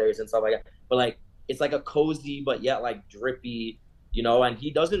sweaters and stuff like that. But like it's like a cozy but yet like drippy, you know, and he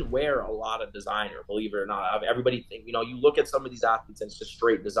doesn't wear a lot of designer, believe it or not. Everybody think, you know, you look at some of these athletes and it's just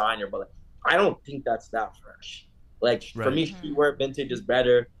straight designer, but like, I don't think that's that fresh. Like for me, streetwear vintage is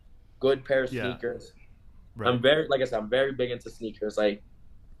better. Good pair of sneakers. Right. I'm very, like I said, I'm very big into sneakers. Like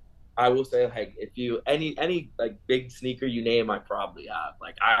I will say, like if you any like big sneaker you name, I probably have.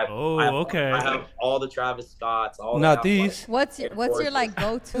 Like I have all the Travis Scotts. All Not these. What's your like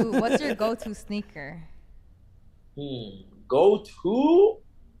go-to? What's your go-to sneaker? Go to?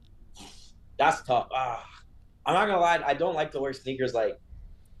 That's tough. I'm not gonna lie. I don't like to wear sneakers like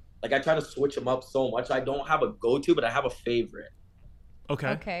I try to switch them up so much. I don't have a go-to, but I have a favorite.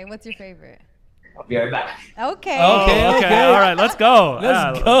 Okay. What's your favorite? I'll be right back. Okay. Okay. All right. Let's go.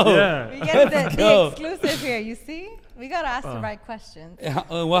 Let's go. Yeah. We get the exclusive here. You see? We gotta ask the right questions.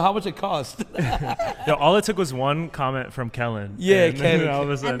 Well, how much it cost? Yo, all it took was one comment from Kellen. Yeah, and Kellen. all of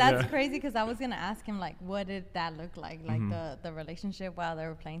a sudden, And that's crazy because I was gonna ask him like, what did that look like the relationship while they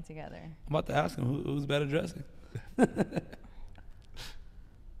were playing together? I'm about to ask him who's better dressing.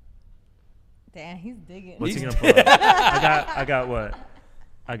 Damn, he's digging. What's he gonna pull up? I got what?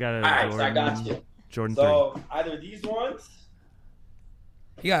 I got a All right, Jordan. so I got you. Jordan So either these ones.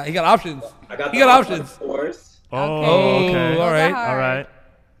 He got options. I got He got options. 4s. Oh, okay. All right. All right.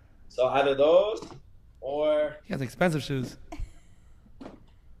 So either those or He has expensive shoes.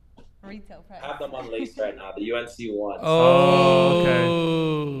 Retail price. I have them unlaced right now. The UNC ones. Oh,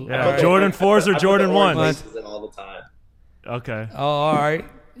 okay. Yeah. All right. Jordan 4s or I put Jordan the orange 1s? laces in all the time. Okay. Oh, all right.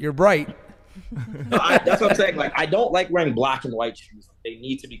 You're bright. No, that's what I'm saying. Like, I don't like wearing black and white shoes. They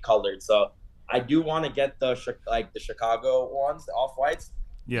need to be colored. So I do want to get the Chicago ones, the off-whites.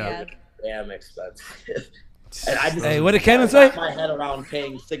 Yeah. Damn expensive. And I just, Hey, what did Cannon say? wrap my head around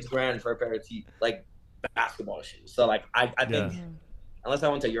paying $6,000 for a pair of basketball shoes. So like I think unless I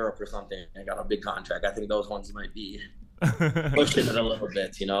went to Europe or something and got a big contract, I think those ones might be pushing it a little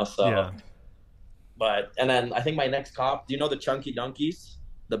bit, you know. So Yeah. but and then I think my next cop, do you know the Chunky Dunkies?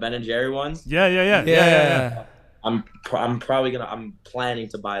 The Ben and Jerry ones? Yeah. I'm planning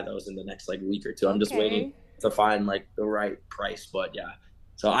to buy those in the next like week or two. I'm just waiting to find like the right price. But yeah.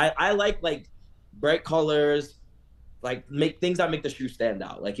 So I like bright colors, like make things that make the shoe stand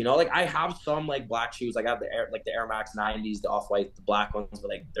out. Like, you know, like I have some like black shoes. Like I have the Air Max 90s, the off-white, the black ones, but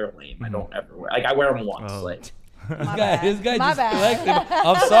like they're lame. I don't ever wear. Like I wear them once. Like This guy My just bad. collected.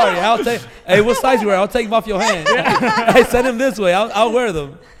 I'm sorry. I'll take. Hey, what size you wear? I'll take them off your hand. Hey, send them this way. I'll wear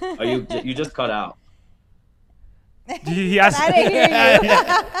them. oh, you just cut out. He asked. I didn't hear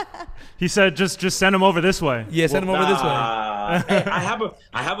you. He said, "Just send him over this way." Yeah, send them over this way. Hey,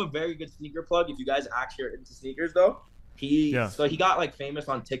 I have a very good sneaker plug. If you guys actually are into sneakers, though, he got like famous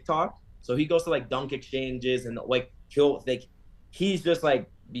on TikTok. So he goes to like dunk exchanges and like he's just like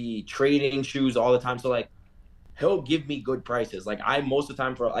be trading shoes all the time. So like he'll give me good prices. Like most of the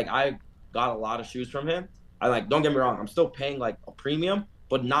time I got a lot of shoes from him. I don't get me wrong, I'm still paying like a premium,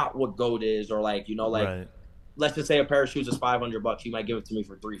 but not what GOAT is, or like, you know, like Right. let's just say a pair of shoes is $500. He might give it to me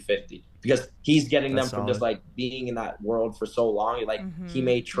for $350 because he's getting That's them from just solid. like being in that world for so long. Like he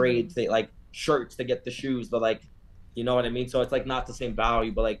may trade like shirts to get the shoes, but like, you know what I mean? So it's like not the same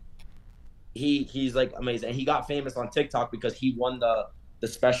value, but like he's like amazing. And he got famous on TikTok because he won the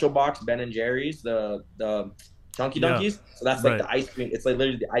special box Ben and Jerry's, the Chunky Dunkies. So that's like Right. the ice cream. It's like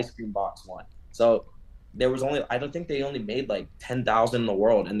literally the ice cream box one. So there was only, I don't think they only made like 10,000 in the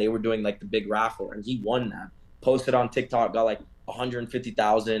world, and they were doing like the big raffle, and he won that. Posted on TikTok, got like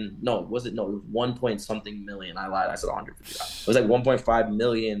 150,000. No, was it? No, it was 1 point something million. I lied. I said 150,000. It was like 1.5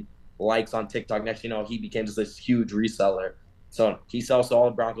 million likes on TikTok. Next, you know, he became just this huge reseller. So he sells to all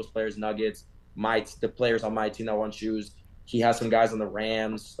the Broncos players, Nuggets, the players on my team that want shoes. He has some guys on the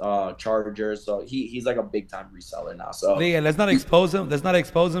Rams, Chargers. So he's like a big time reseller now. So Yeah, let's not expose him. Let's not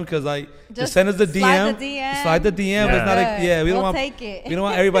expose him because like just send us the DM. Slide the DM. Yeah. Let's not. We don't want. Take it. We don't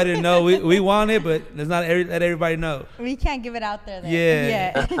want everybody to know. We want it, but let's not let everybody know. We can't give it out there. Then.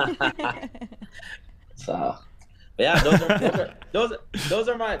 Yeah. So, but yeah, those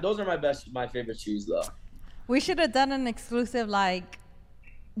are my favorite shoes though. We should have done an exclusive like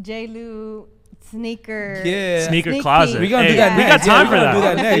J-Lu sneaker. Yeah. Sneaker sneak closet. peek. We gonna do Hey, that. we next. got time Yeah, for we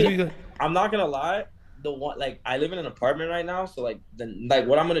gonna that. do that next. I'm not gonna lie. The one, like, I live in an apartment right now, so like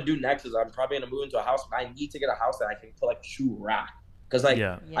what I'm gonna do next is I'm probably gonna move into a house. But I need to get a house that I can put like a shoe rack, because like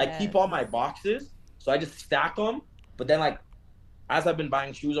I keep all my boxes, so I just stack them. But then like as I've been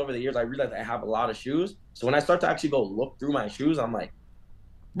buying shoes over the years, I realize I have a lot of shoes. So when I start to actually go look through my shoes, I'm like,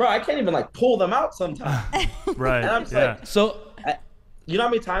 bro, I can't even like pull them out sometimes. Right. And I'm just like, so. You know how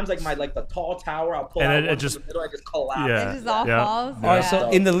many times like the tall tower, I'll pull And out it one just- from the middle, I just collapse. Yeah. It just all falls. All right, so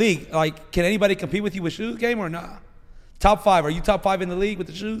in the league, like, can anybody compete with you with shoes game or not? Top 5. Are you top 5 in the league with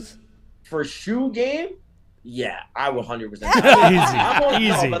the shoes? For shoe game, yeah, I would 100%.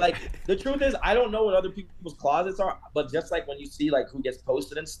 Easy. But like the truth is, I don't know what other people's closets are. But just like when you see like who gets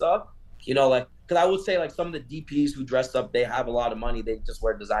posted and stuff, you know, like, because I would say like some of the DPs who dressed up, they have a lot of money. They just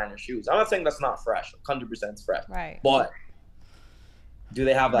wear designer shoes. I'm not saying that's not fresh. 100% is fresh. Right. But do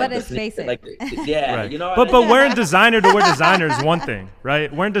they have like? But it's basic. Like, yeah, Right. you know. But wearing designer to wear designer is one thing,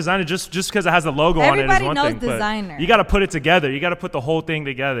 right? Wearing designer just because it has a logo on it is Everybody one knows thing. designer. But you got to put it together. You got to put the whole thing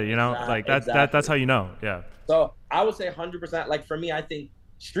together. You know, like that's Exactly. that's how you know. Yeah. So I would say 100%. Like for me, I think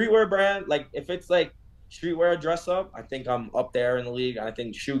streetwear brand. Like if it's like streetwear dress up, I think I'm up there in the league. I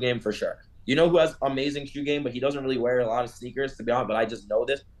think shoe game for sure. You know who has amazing shoe game, but he doesn't really wear a lot of sneakers, to be honest. But I just know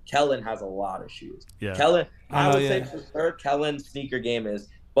this. Kellen has a lot of shoes. Yeah. Kellen, I would say yeah. for sure Kellen's sneaker game is.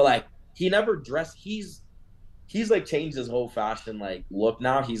 But like he never dressed. He's like changed his whole fashion like look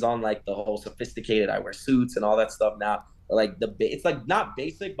now. He's on like the whole sophisticated. I wear suits and all that stuff now. Or, like it's like not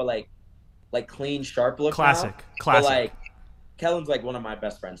basic, but like clean, sharp look. Classic. Now. Classic. But like Kellen's like one of my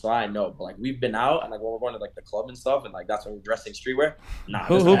best friends, so I know. But like we've been out and like when we're going to like the club and stuff, and like that's when we're dressing streetwear. Nah.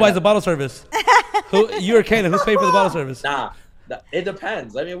 Who buys the bottle service? You or Kayla? Who's paying for the bottle service? Nah. It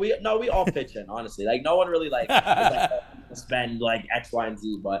depends. I mean, we all pitch in, honestly. Like no one really like, is, like spend like X, Y, and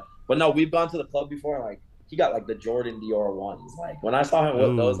Z. But no, we've gone to the club before. And, like he got like the Jordan Dior ones. Like when I saw him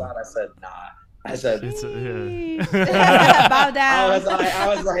with those on, I said, nah. I said, bow down. I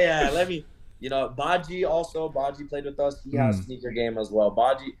was like, yeah, let me. You know, Baji played with us. He has sneaker game as well.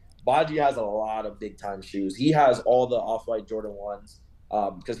 Baji has a lot of big time shoes. He has all the off-white Jordan ones.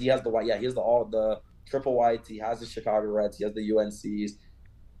 Because he has the white. Yeah, he has all the triple whites. He has the Chicago Reds. He has the UNCs.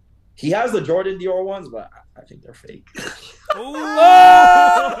 He has the Jordan Dior ones, but I think they're fake.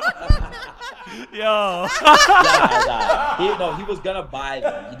 Yo. He was gonna buy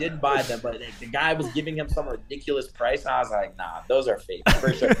them. He didn't buy them, but the guy was giving him some ridiculous price. And I was like, nah, those are fake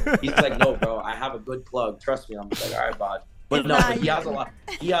for sure. He's like, no, bro, I have a good plug. Trust me. I'm like, all right, bud. But no, but he has a lot.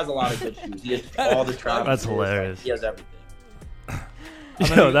 He has a lot of good shoes. He has all the travel. That's hilarious. Like, he has everything.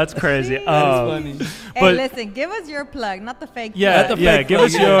 Yo, that's crazy. funny. But Hey, listen, give us your plug, not the fake yeah, plug. fake give plug,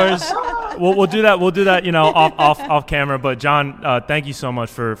 us yeah. yours. We'll do that. We'll do that. You know, off camera. But John, thank you so much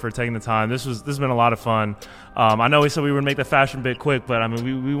for taking the time. This has been a lot of fun. I know we said we would make the fashion bit quick, but I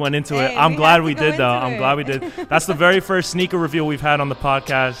mean we went into it. Hey, I'm we glad had to we go did though. into I'm it. glad we did. That's the very first sneaker reveal we've had on the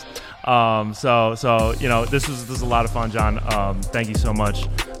podcast. So you know, this was a lot of fun, John. Thank you so much.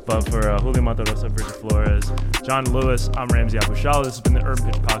 But for Julio Monterosa, Bridget Flores, John Lewis, I'm Ramsey Aboushal. This has been the Urban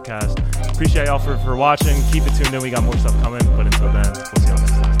Pitch Podcast. Appreciate y'all for watching. Keep it tuned in. We got more stuff coming. But until then, we'll see y'all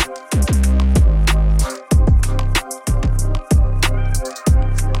next time.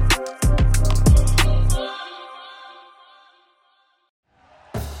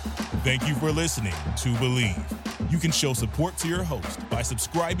 Thank you for listening to Believe. You can show support to your host by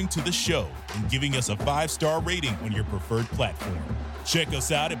subscribing to the show and giving us a 5-star rating on your preferred platform. Check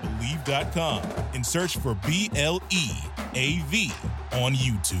us out at Believe.com and search for BLEAV on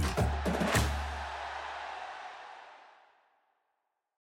YouTube.